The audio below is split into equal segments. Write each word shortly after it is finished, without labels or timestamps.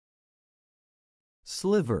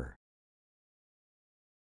Sliver.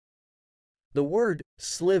 The word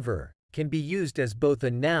sliver can be used as both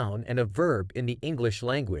a noun and a verb in the English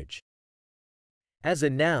language. As a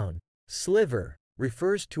noun, sliver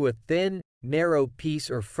refers to a thin, narrow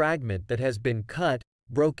piece or fragment that has been cut,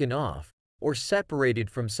 broken off, or separated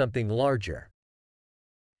from something larger.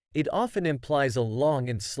 It often implies a long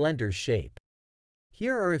and slender shape.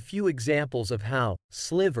 Here are a few examples of how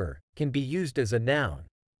sliver can be used as a noun.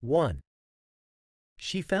 1.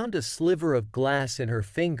 She found a sliver of glass in her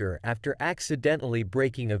finger after accidentally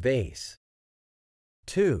breaking a vase.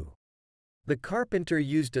 2. The carpenter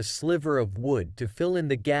used a sliver of wood to fill in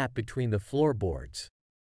the gap between the floorboards.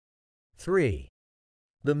 3.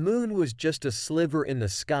 The moon was just a sliver in the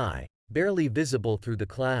sky, barely visible through the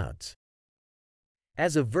clouds.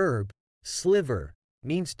 As a verb, sliver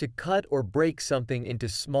means to cut or break something into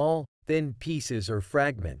small, thin pieces or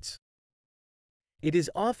fragments. It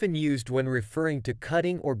is often used when referring to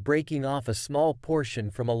cutting or breaking off a small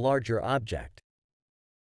portion from a larger object.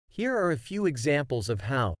 Here are a few examples of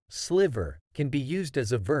how sliver can be used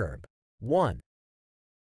as a verb. 1.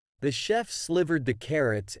 The chef slivered the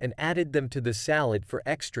carrots and added them to the salad for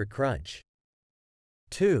extra crunch.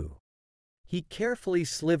 2. He carefully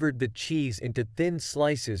slivered the cheese into thin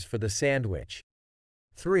slices for the sandwich.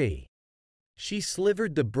 3. She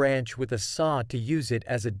slivered the branch with a saw to use it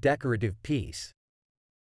as a decorative piece.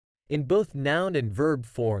 In both noun and verb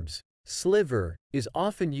forms, sliver is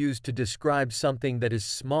often used to describe something that is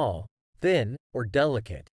small, thin, or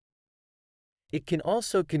delicate. It can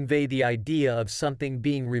also convey the idea of something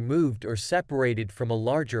being removed or separated from a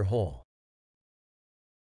larger whole.